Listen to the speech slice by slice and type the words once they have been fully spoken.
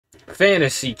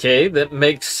Fantasy K that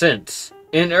makes sense.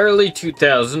 In early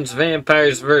 2000s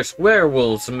Vampires vs.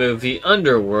 Werewolves movie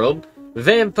Underworld,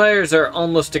 vampires are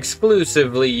almost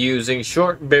exclusively using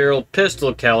short-barrel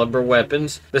pistol-caliber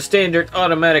weapons, the standard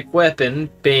automatic weapon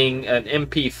being an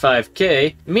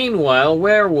MP5K. Meanwhile,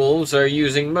 werewolves are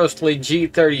using mostly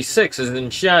G36s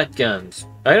and shotguns.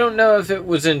 I don't know if it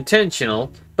was intentional,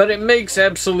 but it makes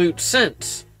absolute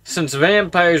sense. Since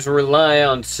vampires rely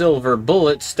on silver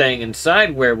bullets staying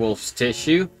inside werewolves'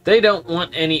 tissue, they don't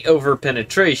want any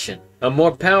overpenetration. A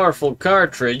more powerful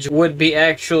cartridge would be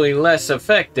actually less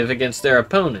effective against their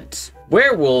opponents.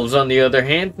 Werewolves, on the other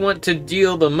hand, want to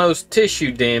deal the most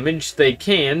tissue damage they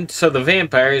can, so the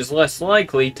vampire is less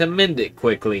likely to mend it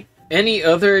quickly. Any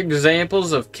other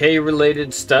examples of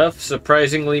K-related stuff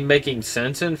surprisingly making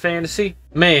sense in fantasy?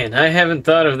 Man, I haven't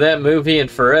thought of that movie in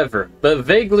forever, but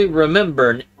vaguely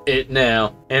remember it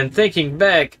now. And thinking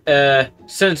back,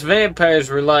 since vampires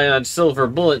rely on silver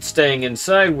bullets staying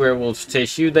inside werewolves'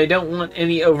 tissue, they don't want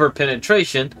any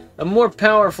overpenetration. A more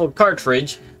powerful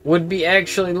cartridge would be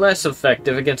actually less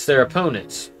effective against their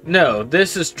opponents. No,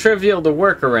 this is trivial to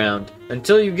work around.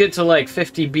 Until you get to like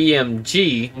 50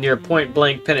 BMG, near point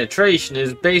blank penetration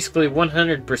is basically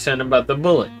 100% about the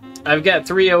bullet. I've got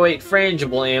 308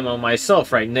 frangible ammo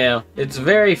myself right now. It's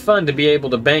very fun to be able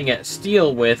to bang at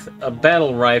steel with a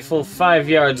battle rifle 5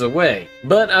 yards away.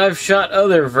 But I've shot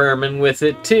other vermin with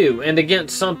it too, and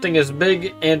against something as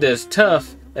big and as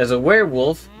tough as a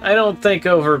werewolf, I don't think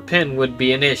overpin would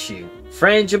be an issue.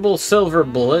 Frangible silver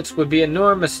bullets would be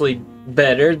enormously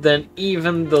better than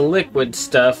even the liquid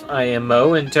stuff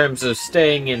IMO in terms of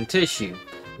staying in tissue,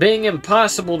 being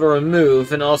impossible to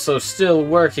remove and also still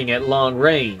working at long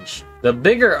range. The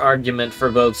bigger argument for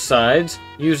both sides,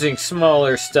 using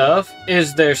smaller stuff,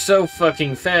 is they're so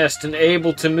fucking fast and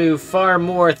able to move far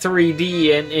more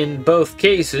 3D, and in both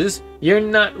cases, you're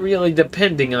not really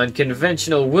depending on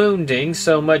conventional wounding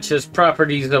so much as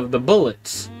properties of the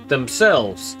bullets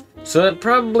themselves. So it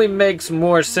probably makes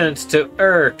more sense to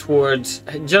err towards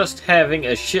just having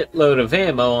a shitload of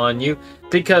ammo on you,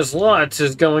 because lots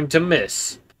is going to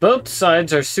miss. Both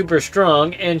sides are super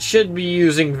strong and should be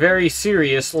using very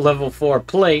serious level 4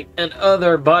 plate and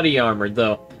other body armor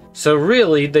though. So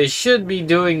really, they should be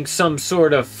doing some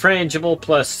sort of frangible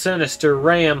plus sinister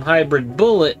ram hybrid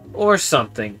bullet or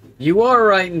something. You are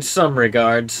right in some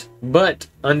regards, but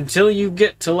until you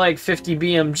get to like 50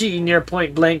 BMG, near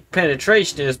point blank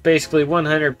penetration is basically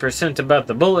 100% about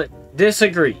the bullet.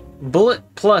 Disagree. Bullet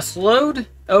plus load?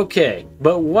 Okay,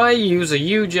 but why use a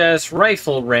huge ass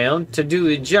rifle round to do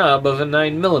the job of a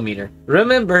 9mm?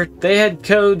 Remember, they had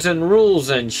codes and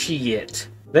rules and shit.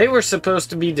 They were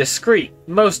supposed to be discreet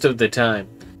most of the time.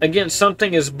 Against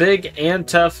something as big and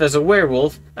tough as a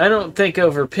werewolf, I don't think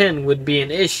overpin would be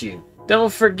an issue.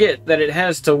 Don't forget that it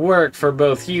has to work for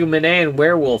both human and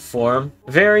werewolf form.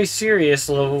 Very serious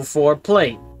level 4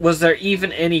 plate. Was there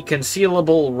even any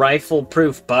concealable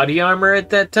rifle-proof body armor at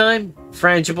that time?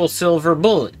 Frangible silver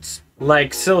bullets.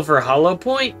 Like silver hollow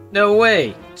point? No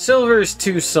way. Silver is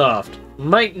too soft.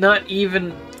 Might not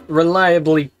even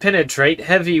reliably penetrate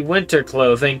heavy winter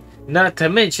clothing, not to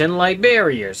mention light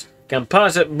barriers.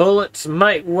 Composite bullets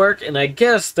might work, and I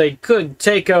guess they could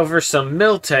take over some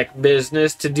Miltech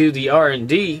business to do the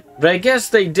R&D, but I guess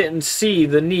they didn't see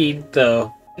the need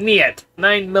though. Niet,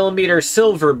 9mm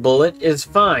silver bullet is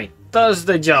fine, does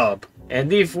the job.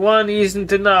 And if one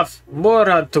isn't enough, more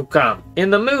are to come. In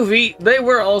the movie, they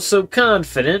were also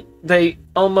confident they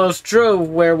almost drove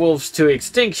werewolves to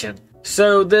extinction,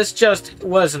 so this just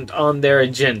wasn't on their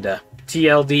agenda.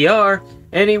 TLDR,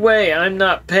 anyway, I'm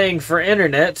not paying for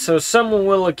internet, so someone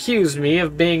will accuse me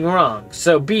of being wrong,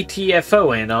 so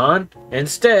BTFO ain't on.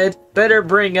 Instead, better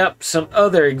bring up some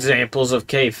other examples of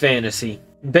K-fantasy.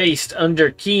 Based under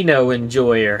Kino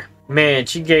Enjoyer. Man,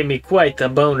 she gave me quite the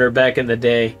boner back in the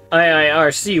day.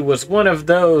 IIRC was one of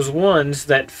those ones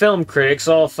that film critics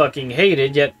all fucking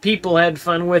hated, yet people had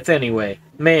fun with anyway.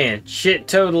 Man, shit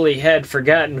totally had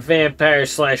forgotten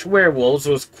vampires/werewolves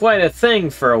was quite a thing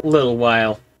for a little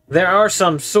while. There are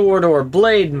some Sword or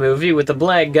Blade movie with a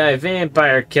black guy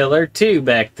vampire killer too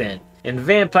back then. And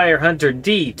Vampire Hunter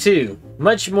D too.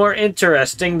 Much more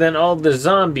interesting than all the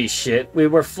zombie shit we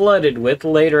were flooded with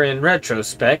later in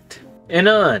retrospect. And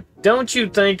on. Don't you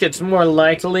think it's more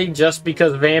likely just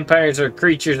because vampires are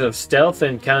creatures of stealth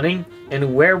and cunning,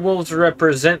 and werewolves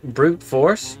represent brute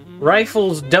force?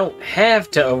 Rifles don't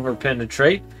have to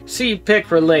overpenetrate. See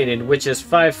pick related, which is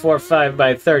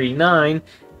 545x39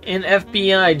 in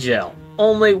FBI gel.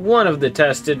 Only one of the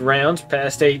tested rounds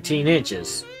passed 18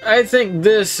 inches. I think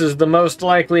this is the most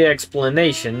likely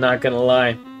explanation, not gonna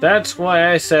lie. That's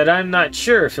why I said I'm not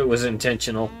sure if it was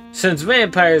intentional. Since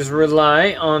vampires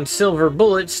rely on silver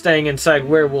bullets staying inside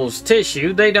werewolves'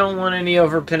 tissue, they don't want any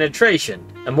overpenetration.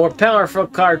 A more powerful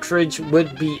cartridge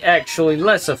would be actually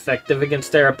less effective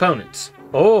against their opponents.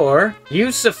 Or,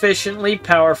 use sufficiently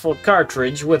powerful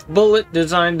cartridge with bullet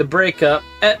designed to break up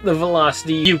at the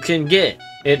velocity you can get.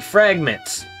 It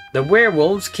fragments. The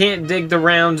werewolves can't dig the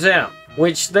rounds out,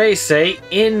 which they say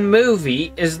in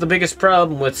movie is the biggest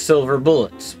problem with silver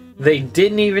bullets. They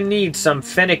didn't even need some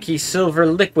finicky silver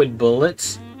liquid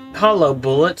bullets, hollow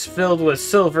bullets filled with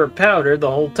silver powder the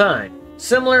whole time.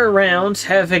 Similar rounds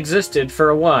have existed for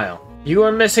a while. You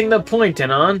are missing the point,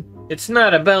 Anon. It's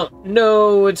not about,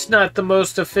 no, it's not the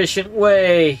most efficient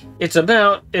way. It's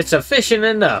about, it's efficient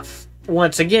enough.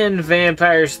 Once again,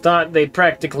 vampires thought they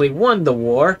practically won the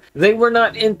war. They were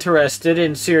not interested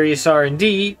in serious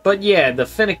R&D, but yeah, the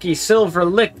finicky silver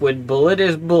liquid bullet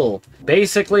is bull.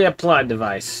 Basically a plot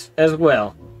device, as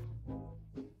well.